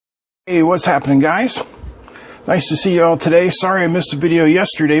Hey, what's happening, guys? Nice to see you all today. Sorry I missed a video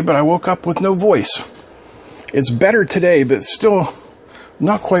yesterday, but I woke up with no voice. It's better today, but still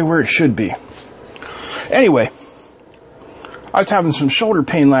not quite where it should be. Anyway, I was having some shoulder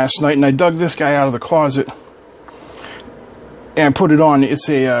pain last night, and I dug this guy out of the closet and put it on. It's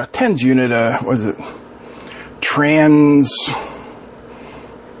a TENS unit, what is it? Trans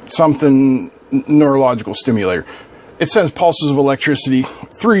something neurological stimulator. It sends pulses of electricity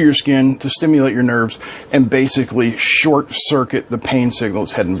through your skin to stimulate your nerves and basically short circuit the pain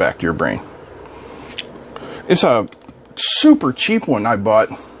signals heading back to your brain. It's a super cheap one I bought.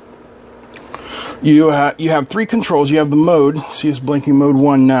 You have three controls. You have the mode. See, it's blinking mode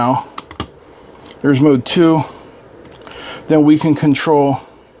 1 now. There's mode 2. Then we can control.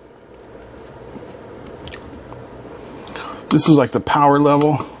 This is like the power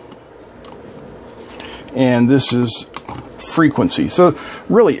level. And this is frequency. So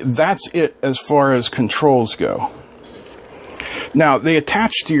really, that's it as far as controls go. Now, they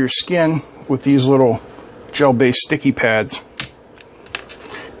attach to your skin with these little gel-based sticky pads.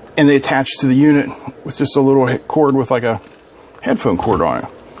 And they attach to the unit with just a little cord with like a headphone cord on it.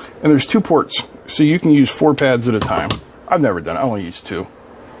 And there's 2 ports, so you can use 4 pads at a time. I've never done it, I only use 2.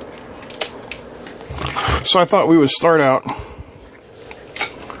 So I thought we would start out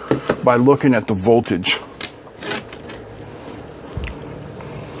by looking at the voltage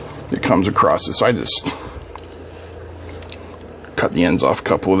that comes across this. I just cut the ends off a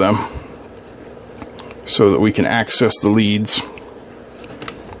couple of them so that we can access the leads.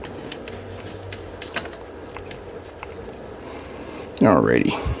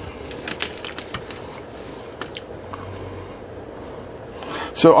 Alrighty.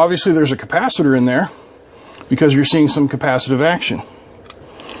 So obviously there's a capacitor in there because you're seeing some capacitive action.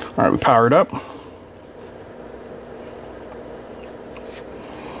 Alright, we power it up.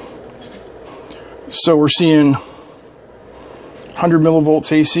 So we're seeing 100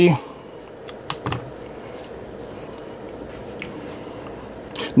 millivolts AC.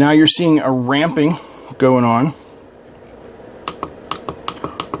 Now you're seeing a ramping going on.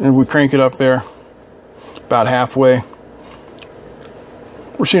 And if we crank it up there about halfway,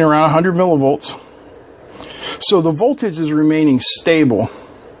 we're seeing around 100 millivolts. So the voltage is remaining stable.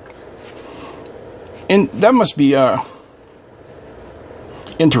 And that must be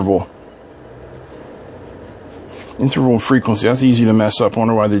interval. Interval and frequency. That's easy to mess up. I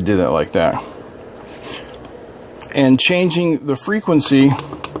wonder why they did that like that. And changing the frequency.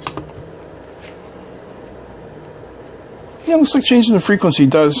 Yeah, it looks like changing the frequency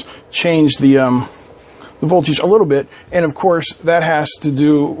does change the voltage a little bit. And of course, that has to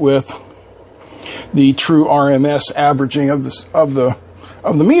do with the true RMS averaging of the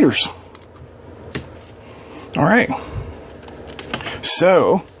meters. All right.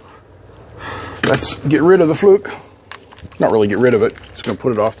 So let's get rid of the fluke. Not really get rid of it. Just going to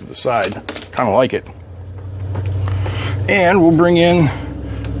put it off to the side. Kind of like it. And we'll bring in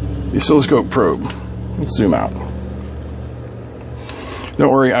the oscilloscope probe. Let's zoom out.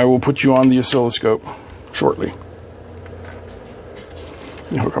 Don't worry, I will put you on the oscilloscope shortly.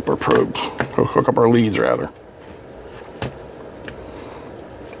 Hook up our probes. Hook up our leads, rather.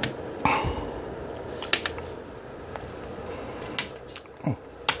 Oh,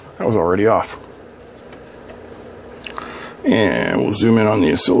 that was already off. And we'll zoom in on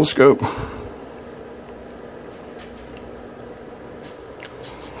the oscilloscope.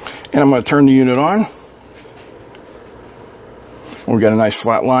 And I'm going to turn the unit on. We've got a nice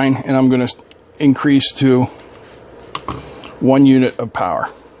flat line, and I'm going to increase to 1 unit of power.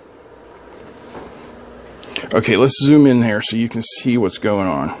 Okay, let's zoom in there so you can see what's going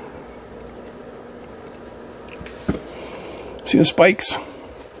on. See the spikes?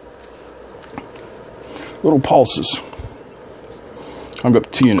 Little pulses. I've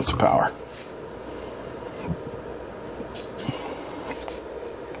got 2 units of power.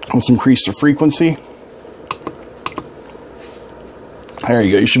 Let's increase the frequency. There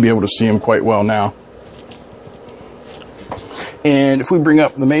you go. You should be able to see them quite well now. And if we bring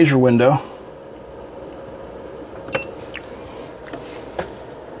up the measure window,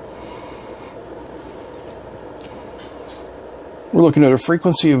 we're looking at a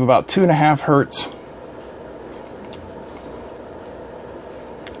frequency of about 2.5 hertz.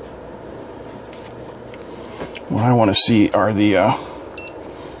 What I want to see are the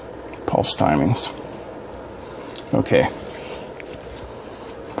pulse timings. Okay.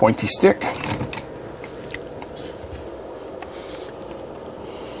 Pointy stick.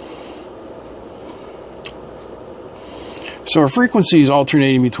 So our frequency is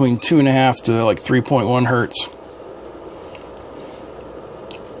alternating between 2.5 to like 3.1 hertz.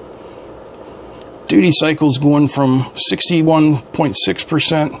 Duty cycle's going from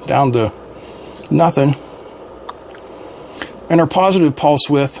 61.6% down to nothing. And our positive pulse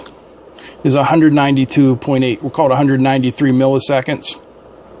width is 192.8. We'll call it 193 milliseconds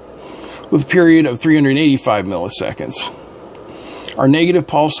with a period of 385 milliseconds. Our negative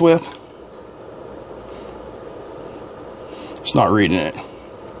pulse width, it's not reading it.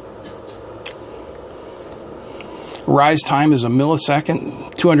 Rise time is a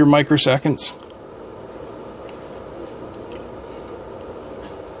millisecond, 200 microseconds.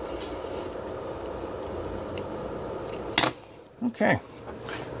 Okay,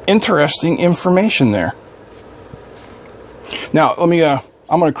 interesting information there. Now, I'm going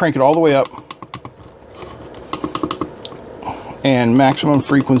to crank it all the way up, and maximum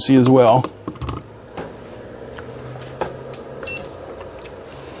frequency as well.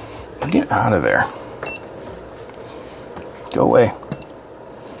 Get out of there. Go away.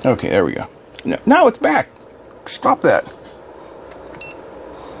 Okay, there we go. Now it's back. Stop that.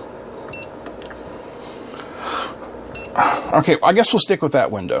 Okay, I guess we'll stick with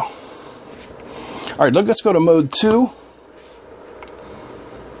that window. All right, let's go to mode 2.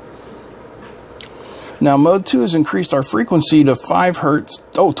 Now, mode 2 has increased our frequency to 5 hertz.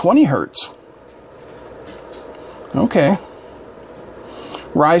 Oh, 20 hertz. Okay.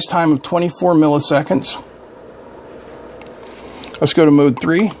 Rise time of 24 milliseconds. Let's go to mode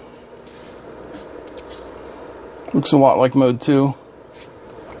 3. Looks a lot like mode 2.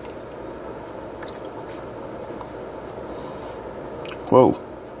 Whoa.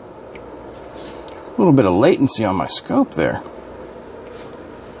 A little bit of latency on my scope there.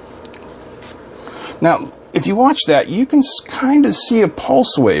 Now, if you watch that, you can kind of see a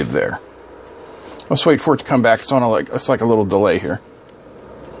pulse wave there. Let's wait for it to come back. It's on it's like a little delay here.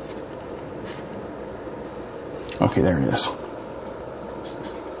 Okay, there it is.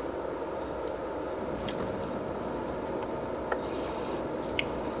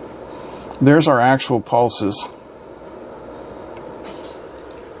 There's our actual pulses.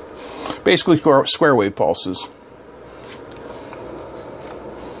 Basically square wave pulses.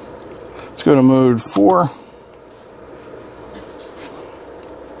 Let's go to mode 4.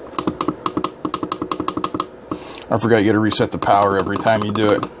 I forgot you got to reset the power every time you do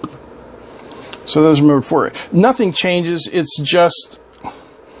it. So those are mode 4. Nothing changes. It's just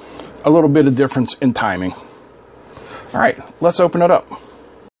a little bit of difference in timing. All right, let's open it up.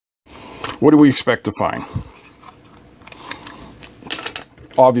 What do we expect to find?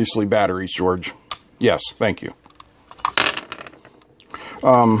 Obviously batteries, George. Yes, thank you.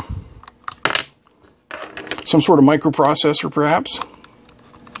 Some sort of microprocessor, perhaps.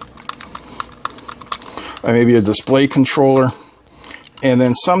 Maybe a display controller. And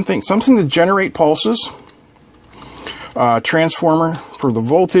then something to generate pulses. Transformer for the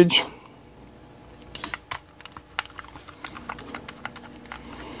voltage.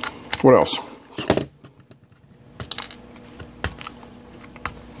 What else?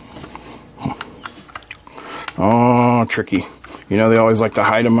 Oh, tricky. You know, they always like to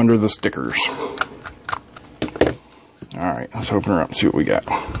hide them under the stickers. All right, let's open her up and see what we got.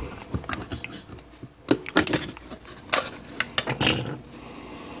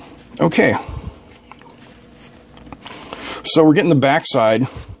 Okay. So we're getting the backside,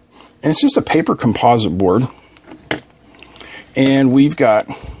 and it's just a paper composite board. And we've got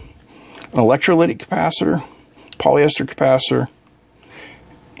an electrolytic capacitor, polyester capacitor,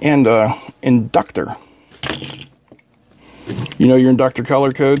 and an inductor. You know your inductor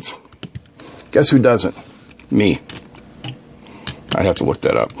color codes? Guess who doesn't? Me. I'd have to look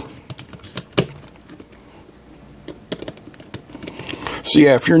that up. So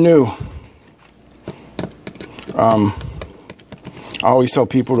yeah, if you're new, I always tell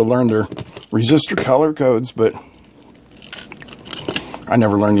people to learn their resistor color codes, but I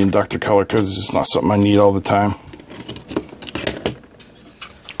never learned the inductor color codes. It's just not something I need all the time.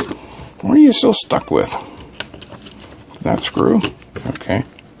 What are you so stuck with? That screw? Okay.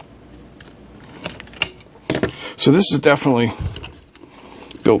 So this is definitely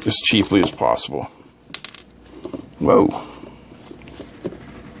built as cheaply as possible. Whoa.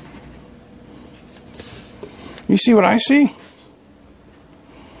 You see what I see?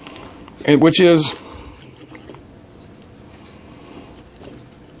 And which is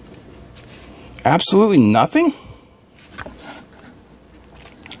absolutely nothing?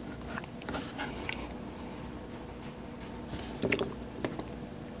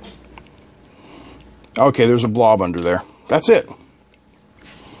 Okay, there's a blob under there. That's it.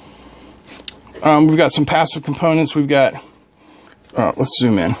 We've got some passive components. We've got, let's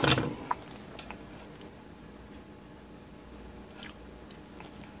zoom in.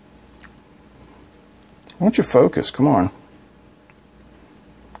 Why don't you focus? Come on.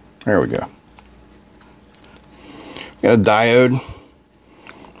 There we go. Got a diode.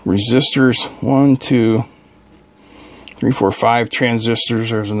 Resistors. 1, 2, 3, 4, 5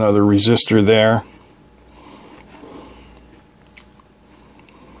 transistors. There's another resistor there.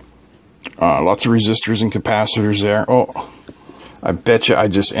 Lots of resistors and capacitors there. Oh, I bet you I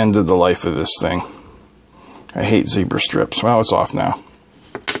just ended the life of this thing. I hate zebra strips. Well, it's off now.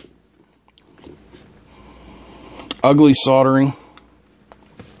 Ugly soldering.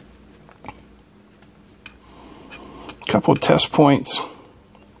 Couple of test points.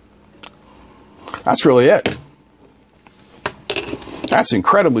 That's really it. That's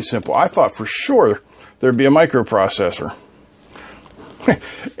incredibly simple. I thought for sure there'd be a microprocessor. And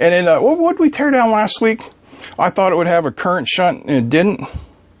then, what did we tear down last week? I thought it would have a current shunt, and it didn't.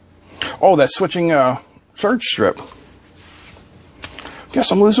 Oh, that switching surge strip.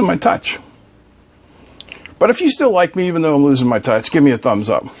 Guess I'm losing my touch. But if you still like me, even though I'm losing my touch, give me a thumbs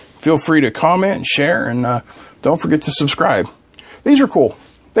up. Feel free to comment and share, and don't forget to subscribe. These are cool.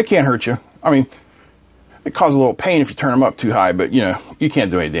 They can't hurt you. I mean, it causes a little pain if you turn them up too high, but, you know, you can't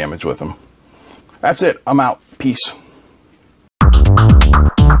do any damage with them. That's it. I'm out. Peace.